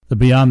The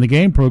Beyond the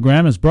Game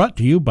program is brought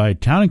to you by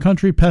Town &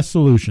 Country Pest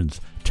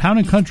Solutions,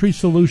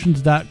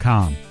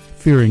 townandcountrysolutions.com,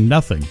 fearing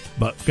nothing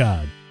but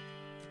God.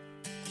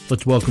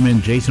 Let's welcome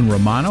in Jason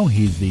Romano.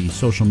 He's the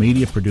social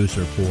media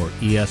producer for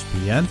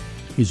ESPN.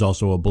 He's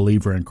also a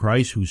believer in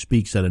Christ who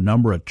speaks at a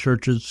number of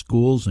churches,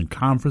 schools, and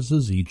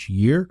conferences each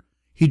year.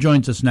 He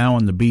joins us now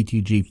on the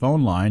BTG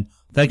phone line.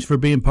 Thanks for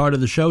being part of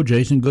the show,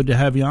 Jason. Good to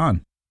have you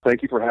on.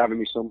 Thank you for having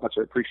me so much.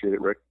 I appreciate it,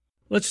 Rick.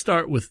 Let's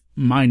start with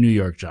my New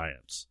York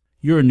Giants.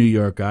 You're a New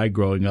York guy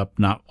growing up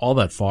not all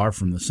that far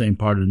from the same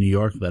part of New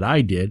York that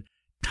I did.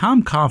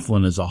 Tom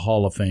Coughlin is a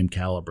Hall of Fame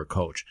caliber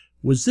coach.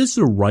 Was this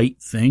the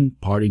right thing,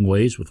 parting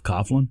ways with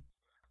Coughlin?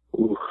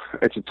 Ooh,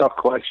 it's a tough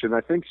question. I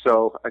think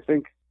so. I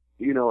think,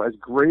 as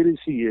great as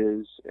he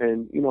is,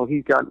 and,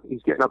 he's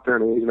getting up there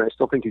in age, and I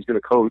still think he's going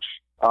to coach.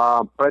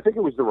 But I think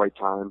it was the right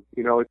time.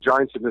 The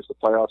Giants have missed the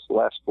playoffs the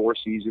last 4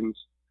 seasons.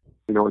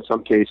 In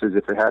some cases,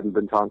 if it hadn't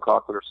been Tom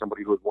Coughlin or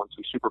somebody who had won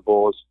 2 Super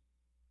Bowls,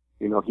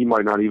 he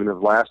might not even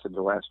have lasted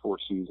the last 4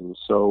 seasons.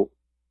 So,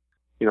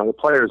 the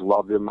players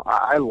loved him.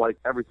 I like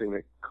everything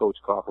that Coach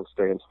Coughlin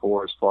stands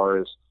for as far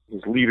as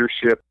his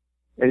leadership.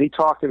 And he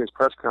talked in his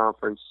press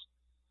conference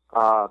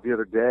the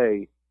other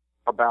day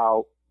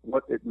about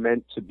what it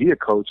meant to be a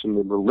coach and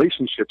the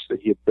relationships that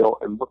he had built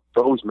and what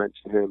those meant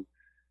to him.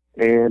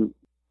 And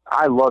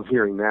I love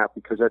hearing that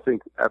because I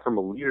think from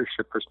a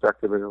leadership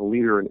perspective and a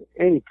leader in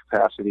any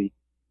capacity,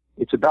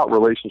 it's about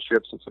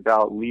relationships. It's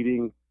about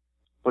leading,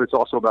 but it's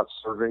also about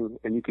serving.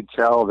 And you could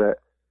tell that,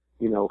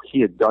 he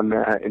had done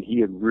that and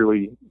he had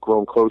really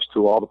grown close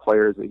to all the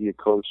players that he had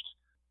coached.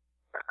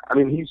 I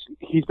mean,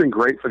 he's been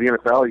great for the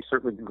NFL. He's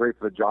certainly been great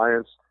for the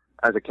Giants.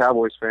 As a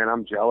Cowboys fan,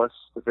 I'm jealous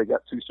that they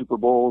got 2 Super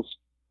Bowls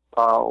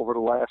over the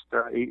last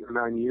 8 or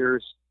 9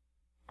 years.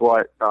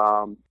 But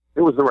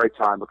it was the right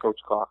time for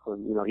Coach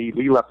Coughlin.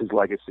 He left his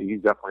legacy.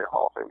 He's definitely a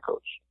Hall of Fame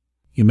coach.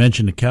 You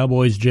mentioned the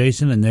Cowboys,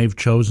 Jason, and they've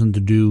chosen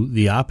to do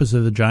the opposite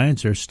of the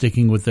Giants. They're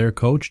sticking with their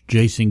coach.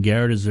 Jason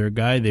Garrett is their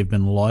guy. They've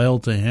been loyal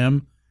to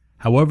him.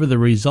 However, the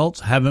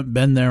results haven't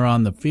been there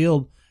on the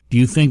field. Do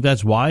you think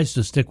that's wise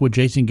to stick with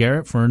Jason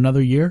Garrett for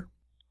another year?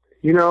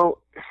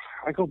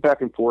 I go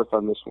back and forth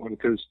on this one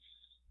because,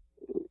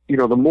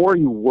 the more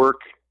you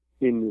work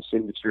in this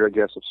industry, I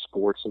guess, of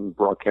sports and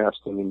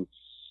broadcasting, and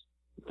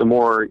the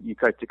more you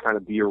get to kind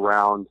of be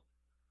around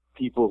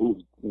people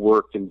who've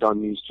worked and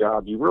done these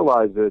jobs, you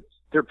realize that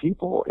they're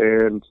people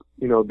and,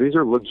 these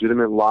are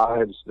legitimate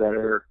lives that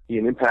are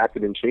being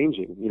impacted and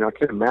changing. I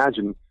can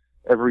imagine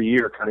every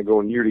year kind of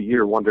going year to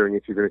year wondering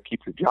if you're going to keep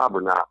your job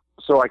or not.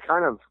 So I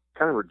kind of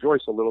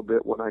rejoice a little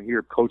bit when I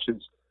hear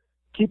coaches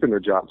keeping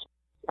their jobs.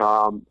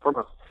 From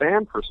a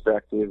fan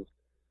perspective,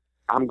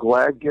 I'm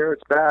glad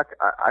Garrett's back.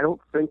 I don't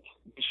think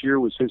this year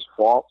was his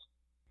fault.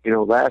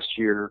 Last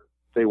year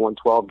they won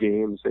 12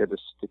 games. They had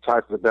they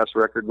tied for the best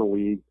record in the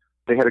league.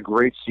 They had a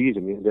great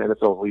season. The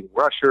NFL leading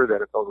rusher, the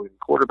NFL leading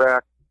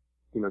quarterback.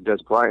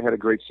 Dez Bryant had a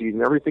great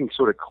season. Everything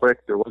sort of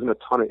clicked. There wasn't a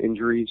ton of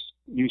injuries.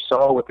 You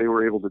saw what they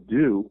were able to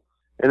do.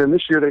 And then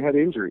this year they had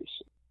injuries.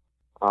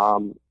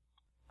 I'm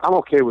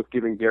okay with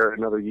giving Garrett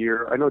another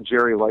year. I know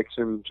Jerry likes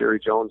him. Jerry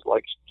Jones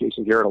likes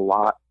Jason Garrett a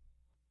lot.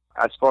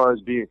 As far as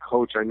being a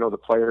coach, I know the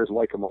players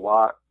like him a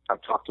lot.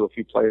 I've talked to a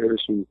few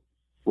players who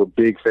were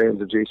big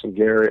fans of Jason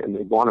Garrett, and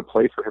they want to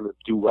play for him and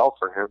do well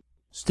for him.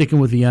 Sticking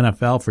with the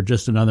NFL for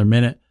just another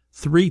minute,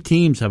 3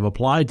 teams have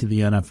applied to the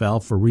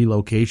NFL for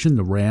relocation,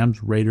 the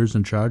Rams, Raiders,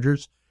 and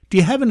Chargers. Do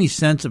you have any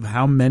sense of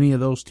how many of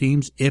those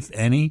teams, if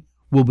any,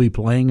 will be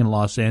playing in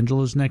Los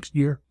Angeles next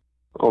year?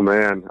 Oh,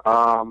 man.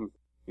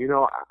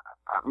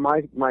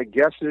 My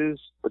guess is,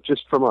 but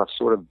just from a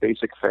sort of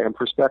basic fan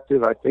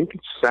perspective, I think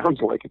it sounds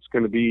like it's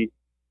going to be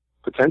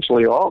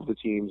potentially all of the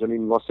teams. I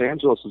mean, Los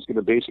Angeles is going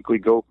to basically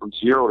go from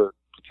 0 to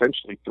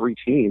potentially 3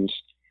 teams.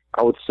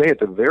 I would say at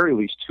the very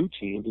least 2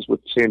 teams, with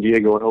San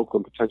Diego and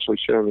Oakland potentially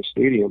sharing the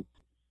stadium.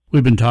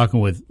 We've been talking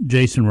with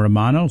Jason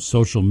Romano,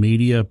 social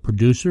media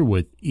producer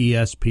with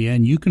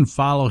ESPN. You can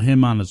follow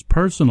him on his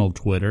personal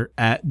Twitter,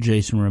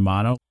 @Jason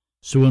Romano.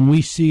 So when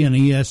we see an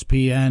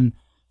ESPN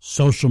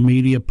social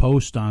media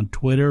post on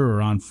Twitter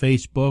or on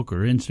Facebook or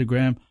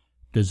Instagram,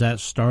 does that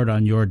start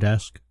on your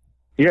desk?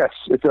 Yes,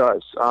 it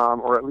does.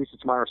 Or at least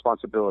it's my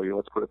responsibility.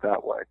 Let's put it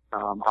that way.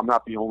 I'm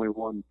not the only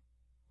one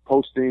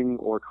posting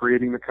or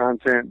creating the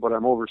content, but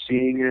I'm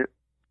overseeing it.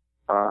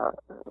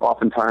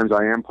 Oftentimes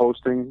I am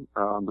posting,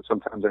 but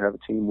sometimes I have a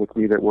team with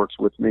me that works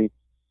with me.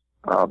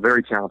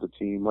 Very talented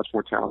team, much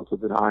more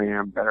talented than I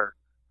am, that are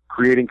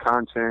creating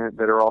content,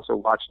 that are also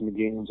watching the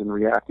games and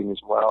reacting as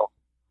well.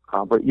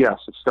 But yes,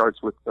 it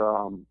starts with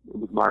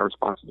my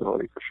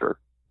responsibility for sure.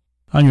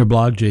 On your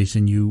blog,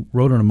 Jason, you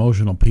wrote an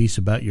emotional piece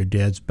about your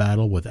dad's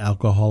battle with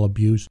alcohol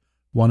abuse,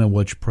 one in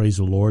which, praise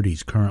the Lord,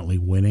 he's currently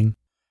winning.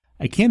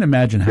 I can't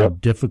imagine how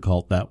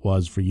difficult that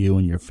was for you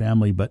and your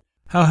family, but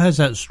how has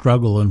that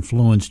struggle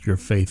influenced your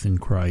faith in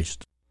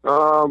Christ?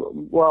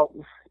 Well,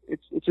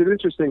 it's an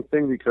interesting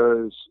thing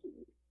because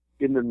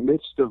in the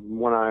midst of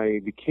when I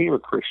became a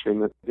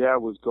Christian, Dad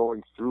was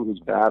going through his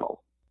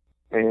battle.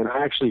 And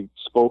I actually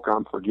spoke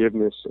on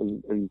forgiveness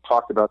and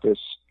talked about this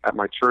at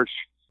my church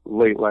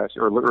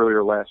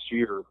earlier last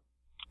year.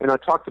 And I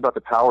talked about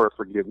the power of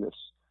forgiveness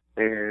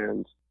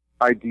and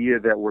idea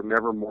that we're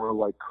never more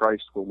like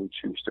Christ when we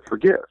choose to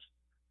forgive.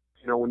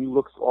 You know, when you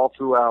look all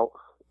throughout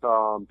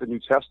the New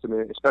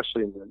Testament,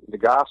 especially in the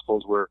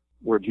Gospels,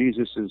 where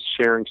Jesus is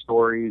sharing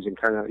stories and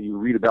kind of you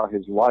read about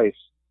his life,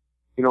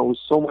 you know, it was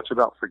so much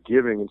about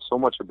forgiving and so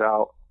much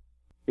about,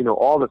 you know,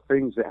 all the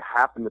things that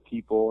happen to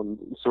people and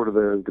sort of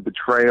the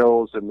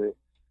betrayals and the,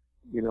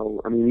 you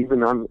know, I mean,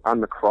 even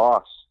on the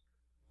cross,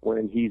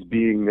 when he's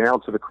being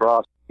nailed to the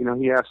cross, you know,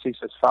 he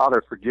says,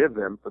 Father, forgive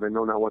them, for they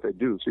know not what they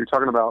do. So you're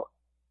talking about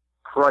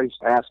Christ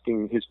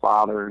asking his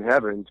Father in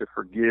heaven to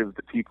forgive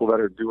the people that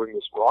are doing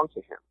this wrong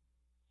to him.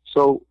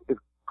 So if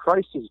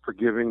Christ is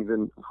forgiving,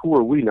 then who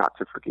are we not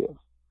to forgive?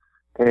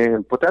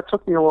 But that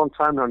took me a long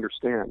time to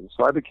understand.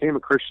 So I became a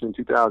Christian in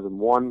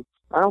 2001.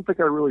 I don't think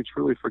I really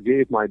truly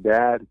forgave my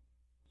dad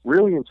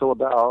really until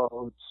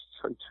about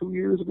 2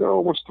 years ago,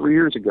 almost 3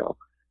 years ago.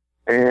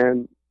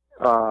 And,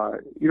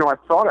 you know, I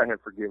thought I had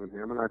forgiven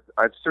him, and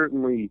I've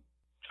certainly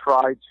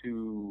tried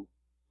to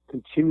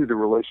continue the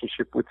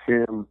relationship with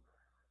him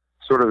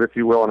sort of, if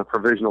you will, on a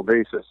provisional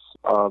basis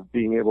of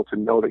being able to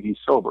know that he's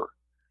sober.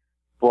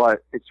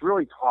 But it's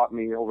really taught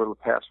me over the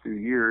past few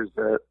years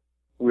that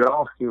we're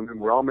all human,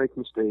 we all make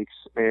mistakes,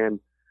 and,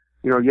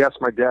 you know, yes,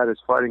 my dad is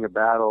fighting a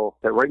battle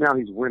that right now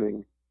he's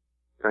winning,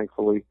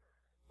 thankfully,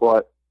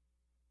 but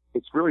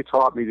it's really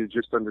taught me to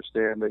just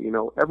understand that, you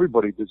know,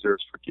 everybody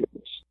deserves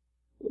forgiveness.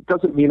 It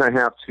doesn't mean I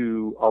have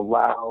to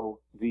allow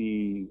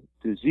the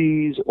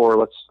disease or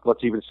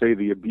let's even say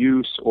the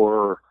abuse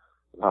or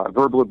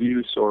verbal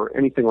abuse or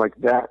anything like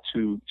that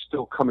to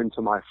still come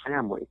into my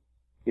family.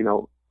 You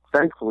know,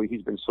 thankfully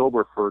he's been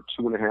sober for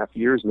 2.5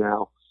 years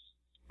now,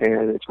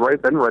 and it's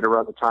been right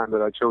around the time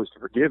that I chose to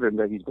forgive him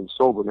that he's been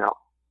sober now.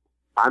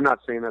 I'm not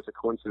saying that's a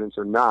coincidence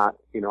or not.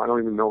 You know, I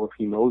don't even know if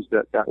he knows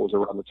that was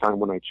around the time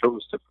when I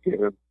chose to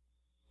forgive him.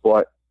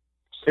 But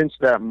since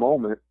that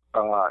moment,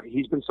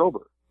 he's been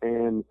sober.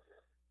 And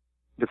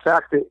the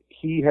fact that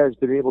he has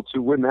been able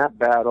to win that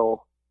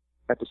battle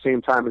at the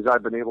same time as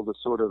I've been able to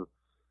sort of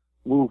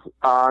move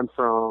on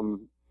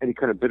from any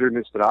kind of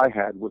bitterness that I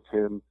had with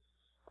him,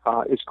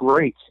 it's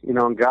great. You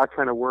know, and God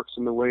kind of works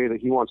in the way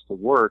that he wants to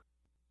work.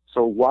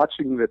 So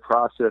watching the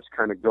process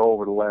kind of go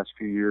over the last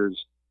few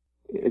years,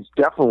 it's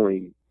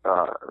definitely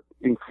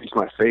increased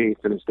my faith,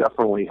 and it's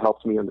definitely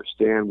helped me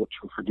understand what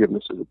true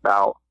forgiveness is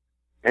about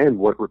and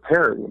what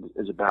repairing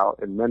is about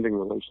and mending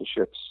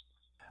relationships.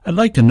 I'd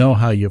like to know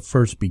how you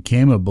first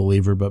became a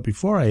believer, but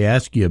before I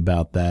ask you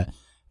about that,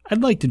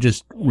 I'd like to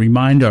just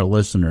remind our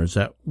listeners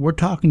that we're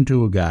talking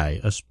to a guy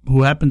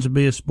who happens to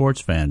be a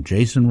sports fan,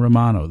 Jason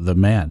Romano, the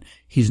man.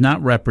 He's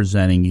not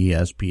representing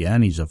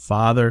ESPN. He's a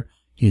father.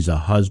 He's a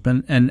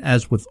husband. And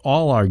as with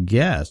all our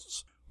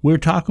guests, we're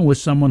talking with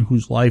someone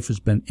whose life has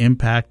been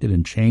impacted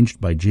and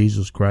changed by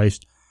Jesus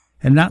Christ,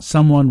 and not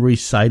someone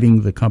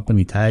reciting the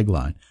company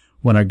tagline.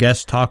 When our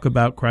guests talk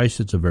about Christ,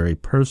 it's a very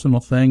personal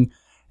thing,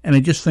 and I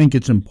just think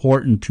it's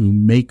important to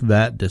make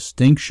that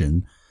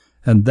distinction.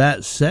 And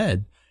that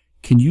said,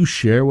 can you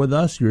share with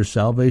us your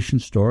salvation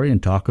story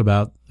and talk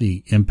about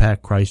the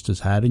impact Christ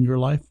has had in your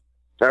life?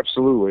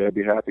 Absolutely. I'd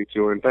be happy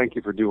to. And thank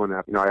you for doing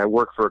that. You know, I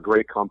work for a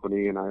great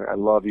company and I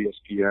love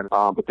ESPN.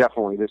 But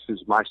definitely this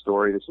is my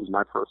story. This is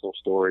my personal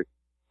story.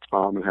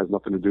 It has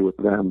nothing to do with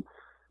them.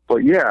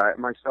 But yeah,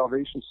 my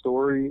salvation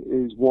story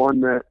is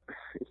one that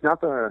it's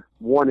not the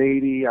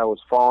 180. I was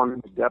falling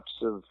in the depths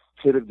of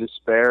pit of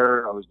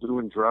despair. I was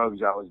doing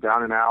drugs. I was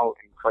down and out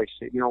in Christ.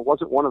 You know, it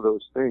wasn't one of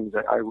those things.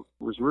 I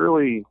was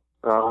really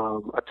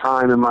a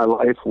time in my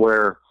life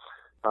where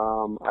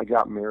I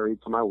got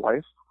married to my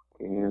wife,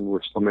 and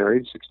we're still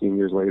married 16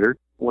 years later.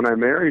 When I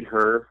married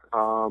her,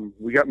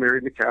 we got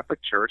married in the Catholic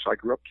Church. I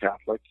grew up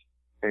Catholic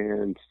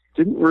and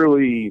didn't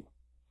really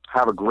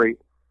have a great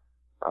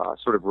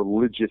sort of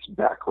religious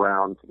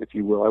background, if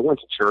you will. I went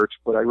to church,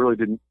 but I really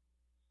didn't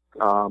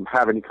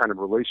have any kind of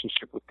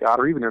relationship with God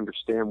or even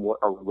understand what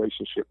a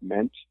relationship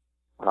meant.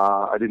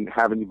 I didn't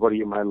have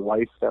anybody in my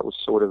life that was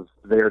sort of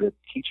there to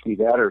teach me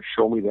that or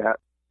show me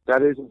that.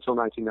 That is until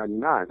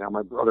 1999. Now,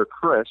 my brother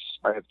Chris,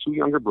 I have two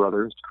younger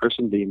brothers, Chris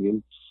and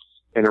Damien,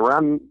 and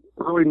around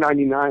early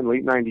 99,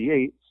 late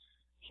 98,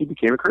 he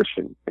became a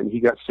Christian, and he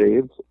got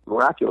saved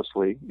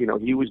miraculously. You know,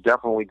 he was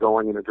definitely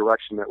going in a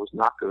direction that was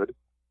not good,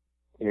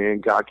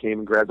 and God came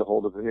and grabbed a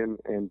hold of him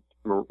and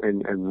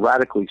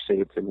radically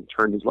saved him and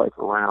turned his life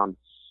around.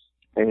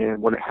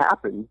 And when it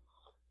happened,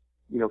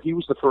 you know, he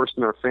was the first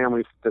in our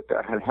family that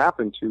had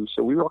happened to,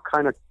 so we were all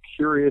kind of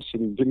curious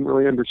and didn't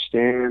really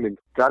understand, and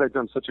God had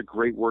done such a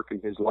great work in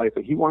his life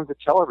that he wanted to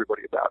tell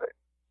everybody about it.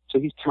 So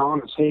he's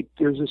telling us, hey,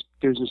 there's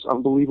this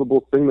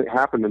unbelievable thing that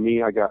happened to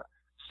me. I got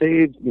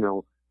saved, you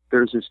know,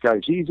 there's this guy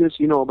Jesus,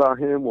 you know about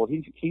him. Well,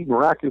 he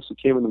miraculously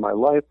came into my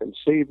life and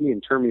saved me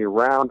and turned me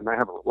around, and I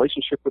have a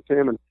relationship with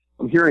him. And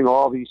I'm hearing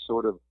all these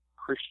sort of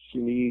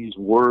Christianese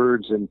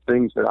words and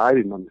things that I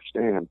didn't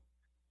understand.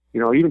 You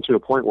know, even to the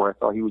point where I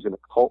thought he was in a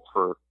cult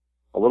for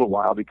a little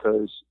while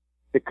because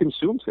it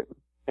consumed him.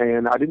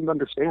 And I didn't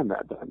understand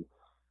that then.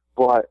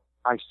 But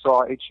I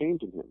saw a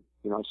change in him.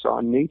 I saw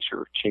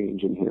nature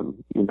change in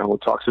him.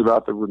 It talks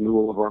about the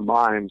renewal of our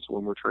minds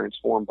when we're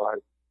transformed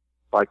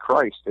by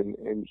Christ,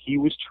 and he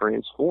was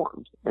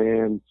transformed.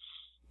 And,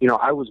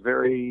 I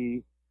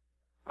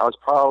was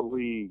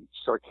probably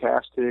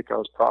sarcastic. I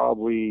was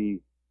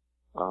probably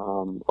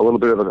a little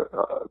bit of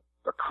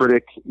a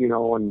critic,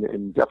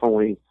 and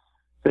definitely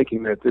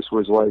thinking that this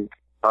was like,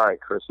 all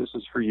right, Chris, this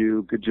is for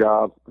you. Good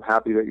job. I'm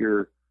happy that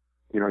you're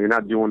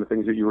not doing the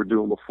things that you were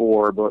doing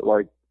before, but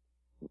like,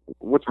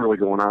 what's really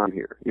going on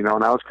here? And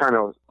I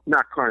was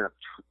not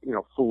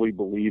fully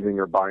believing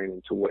or buying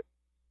into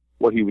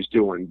what he was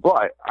doing,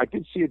 but I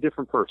did see a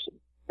different person.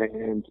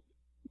 And,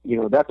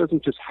 that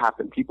doesn't just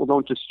happen. People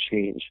don't just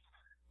change.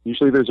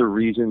 Usually there's a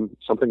reason,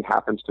 something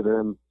happens to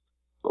them.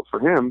 But for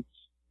him,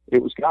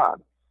 it was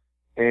God.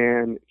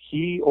 And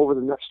he, over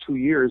the next 2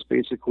 years,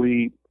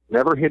 basically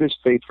never hid his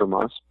faith from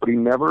us, but he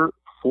never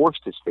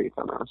forced his faith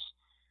on us.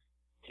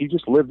 He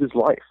just lived his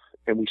life.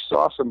 And I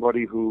saw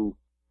somebody who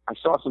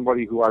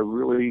I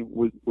really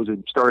was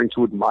starting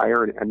to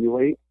admire and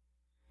emulate.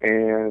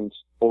 And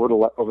over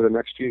the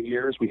next few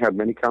years, we had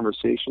many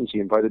conversations. He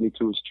invited me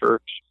to his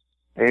church,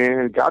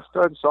 and God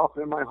started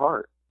softening my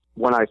heart.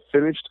 When I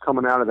finished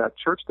coming out of that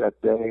church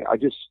that day, I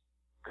just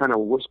kind of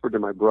whispered to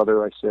my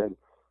brother, I said,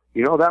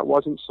 that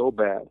wasn't so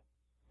bad.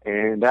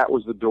 And that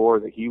was the door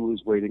that he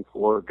was waiting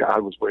for,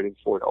 God was waiting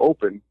for to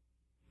open.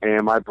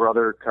 And my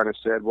brother kind of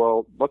said,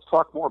 well, let's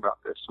talk more about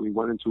this. So we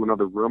went into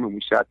another room and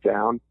we sat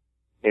down.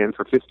 And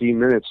for 15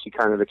 minutes, he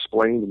kind of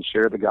explained and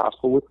shared the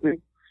gospel with me.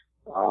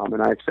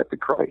 And I accepted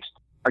Christ.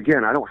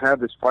 Again, I don't have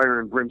this fire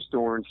and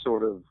brimstone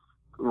sort of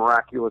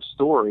miraculous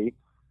story.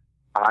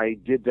 I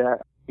did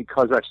that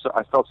because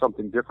I felt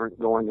something different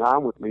going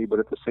on with me. But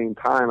at the same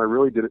time, I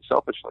really did it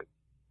selfishly.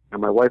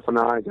 And my wife and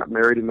I got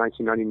married in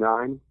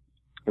 1999.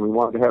 And we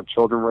wanted to have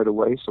children right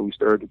away. So we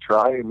started to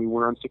try, and we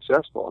were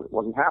unsuccessful. And it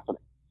wasn't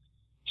happening.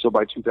 So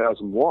by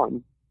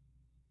 2001,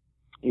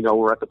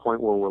 we're at the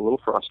point where we're a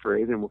little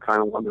frustrated. And we're kind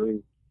of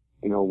wondering,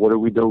 what did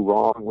we do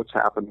wrong? What's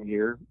happening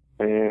here?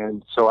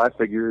 And so I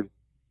figured,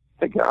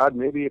 hey, God,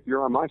 maybe if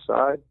you're on my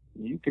side,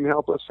 you can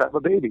help us have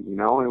a baby, And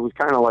it was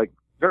kind of like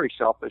very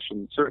selfish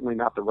and certainly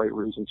not the right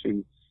reason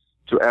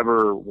to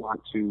ever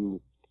want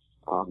to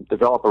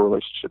develop a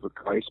relationship with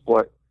Christ.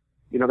 But,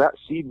 that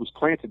seed was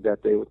planted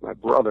that day with my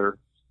brother.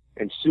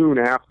 And soon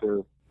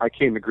after, I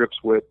came to grips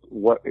with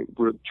what it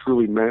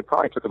truly meant. It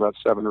probably took about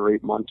 7 or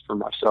 8 months for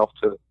myself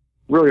to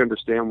really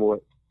understand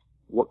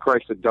what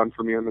Christ had done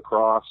for me on the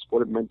cross,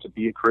 what it meant to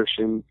be a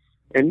Christian,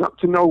 and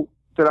to know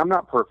that I'm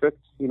not perfect,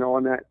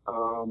 and that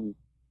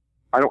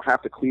I don't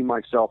have to clean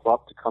myself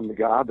up to come to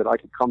God, that I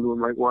could come to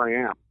him right where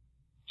I am,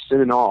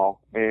 sin and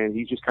all, and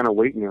he's just kind of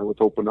waiting there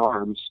with open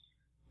arms,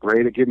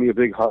 ready to give me a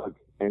big hug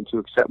and to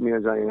accept me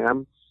as I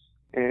am.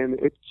 And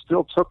it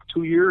still took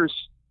 2 years,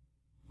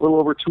 a little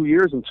over 2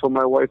 years, until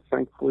my wife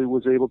thankfully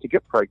was able to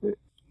get pregnant.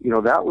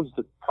 That was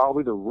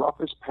probably the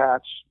roughest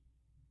patch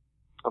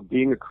of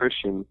being a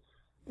Christian.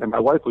 And my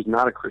wife was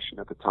not a Christian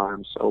at the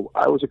time. So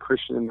I was a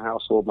Christian in the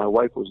household. My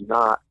wife was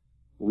not.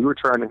 We were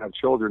trying to have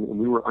children, and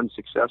we were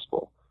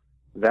unsuccessful.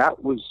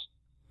 That was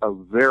a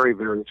very,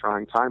 very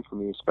trying time for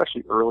me,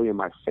 especially early in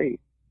my faith.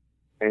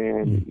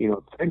 And,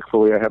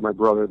 thankfully I had my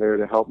brother there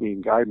to help me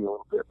and guide me a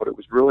little bit. But it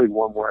was really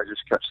one where I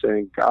just kept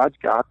saying, God's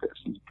got this.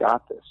 He's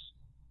got this.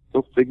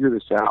 He'll figure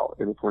this out.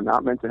 And if we're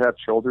not meant to have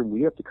children,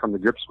 we have to come to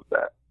grips with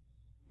that.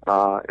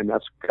 And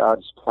that's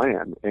God's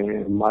plan.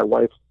 And my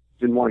wife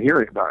didn't want to hear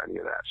about any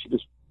of that. She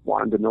just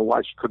wanted to know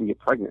why she couldn't get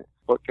pregnant.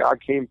 But God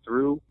came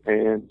through,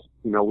 and,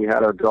 we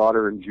had our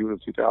daughter in June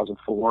of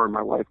 2004, and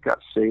my wife got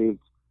saved,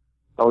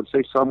 I would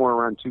say somewhere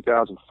around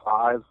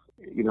 2005.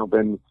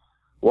 Been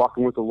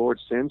walking with the Lord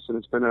since, and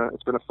it's been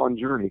a fun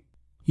journey.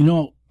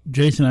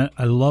 Jason,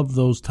 I love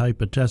those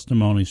type of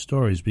testimony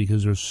stories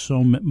because there's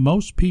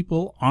most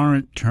people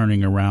aren't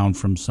turning around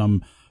from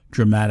some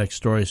dramatic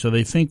story, so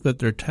they think that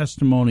their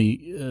testimony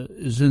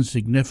is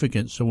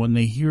insignificant. So when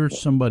they hear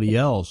somebody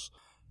else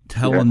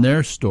telling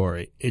their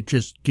story, it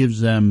just gives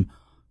them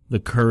the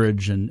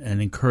courage and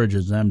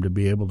encourages them to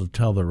be able to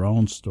tell their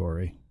own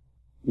story.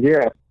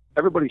 Yeah,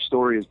 everybody's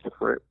story is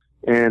different.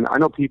 And I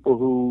know people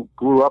who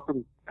grew up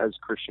as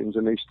Christians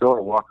and they still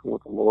are walking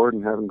with the Lord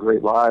and having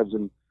great lives.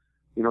 And,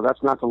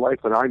 that's not the life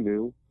that I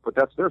knew, but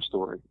that's their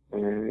story.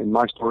 And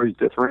my story is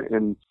different.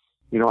 And,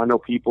 I know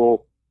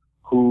people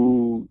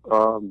who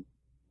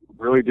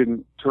really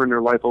didn't turn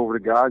their life over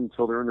to God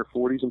until they're in their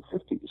 40s and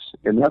 50s.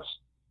 And that's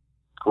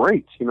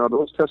great.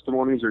 Those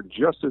testimonies are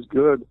just as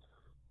good.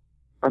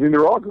 I mean,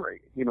 they're all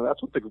great.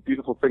 That's what the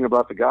beautiful thing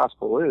about the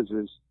gospel is,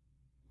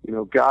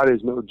 God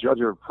is no judge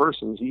of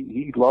persons.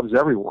 He loves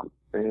everyone.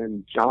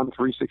 And John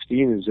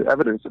 3:16 is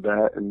evidence of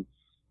that. And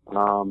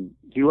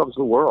he loves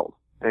the world.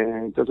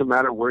 And it doesn't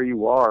matter where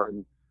you are.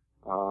 And,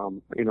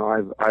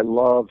 I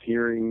love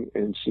hearing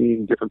and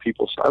seeing different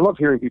people's, I love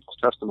hearing people's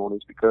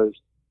testimonies because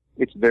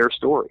it's their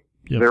story,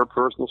 their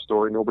personal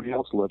story. Nobody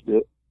else lived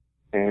it.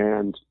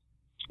 And,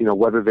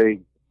 whether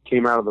they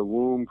came out of the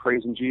womb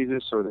praising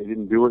Jesus or they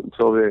didn't do it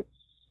until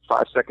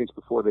 5 seconds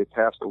before they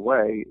passed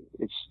away,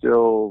 it's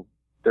still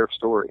their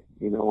story,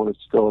 and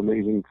it's still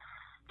amazing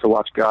to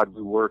watch God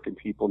do work in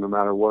people no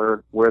matter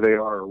where they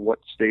are or what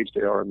stage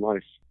they are in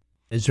life.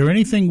 Is there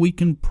anything we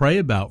can pray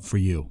about for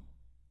you?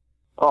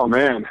 Oh,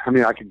 man. I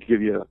mean, I could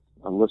give you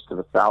a list of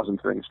 1,000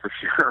 things for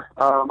sure.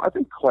 I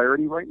think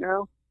clarity right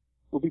now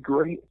will be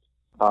great.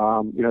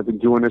 I've been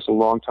doing this a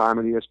long time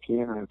at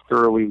ESPN, and I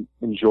thoroughly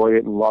enjoy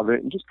it and love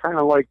it, and just kind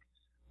of like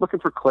looking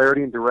for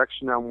clarity and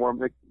direction on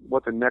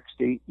what the next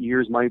 8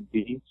 years might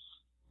be.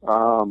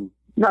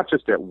 Not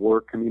just at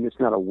work. I mean, it's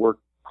not a work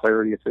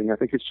clarity thing. I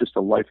think it's just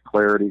a life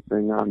clarity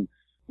thing on,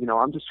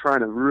 I'm just trying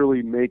to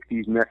really make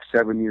these next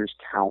 7 years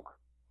count,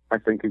 I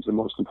think is the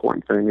most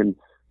important thing. And,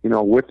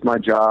 with my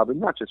job, and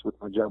not just with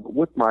my job, but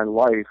with my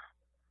life,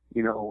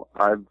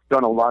 I've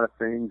done a lot of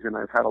things and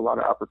I've had a lot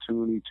of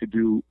opportunity to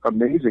do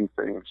amazing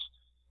things,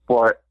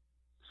 but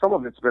some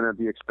of it's been at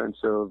the expense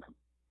of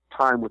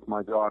time with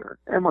my daughter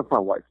and with my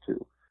wife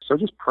too. So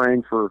just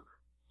praying for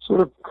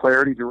sort of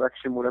clarity,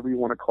 direction, whatever you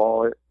want to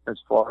call it, as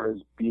far as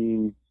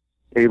being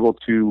able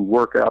to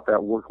work out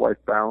that work-life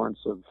balance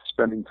of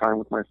spending time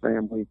with my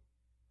family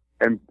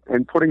and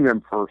putting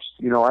them first.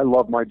 I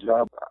love my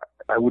job.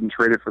 I wouldn't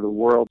trade it for the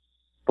world,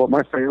 but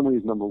my family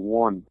is number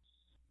one.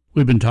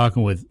 We've been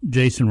talking with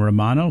Jason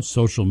Romano,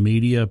 social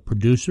media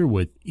producer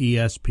with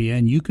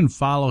ESPN. You can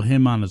follow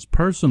him on his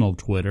personal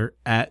Twitter,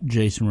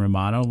 @Jason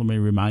Romano. Let me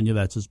remind you,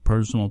 that's his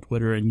personal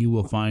Twitter, and you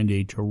will find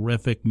a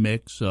terrific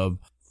mix of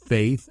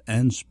faith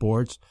and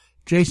sports.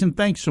 Jason,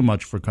 thanks so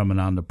much for coming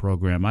on the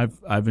program.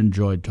 I've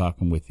enjoyed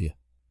talking with you.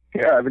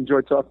 Yeah, I've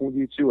enjoyed talking with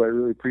you too. I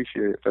really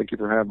appreciate it. Thank you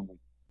for having me.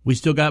 We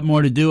still got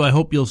more to do. I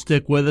hope you'll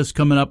stick with us.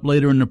 Coming up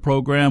later in the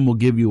program, we'll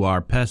give you our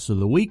Pests of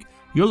the Week.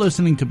 You're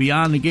listening to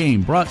Beyond the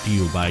Game, brought to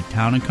you by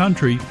Town &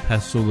 Country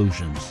Pest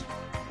Solutions.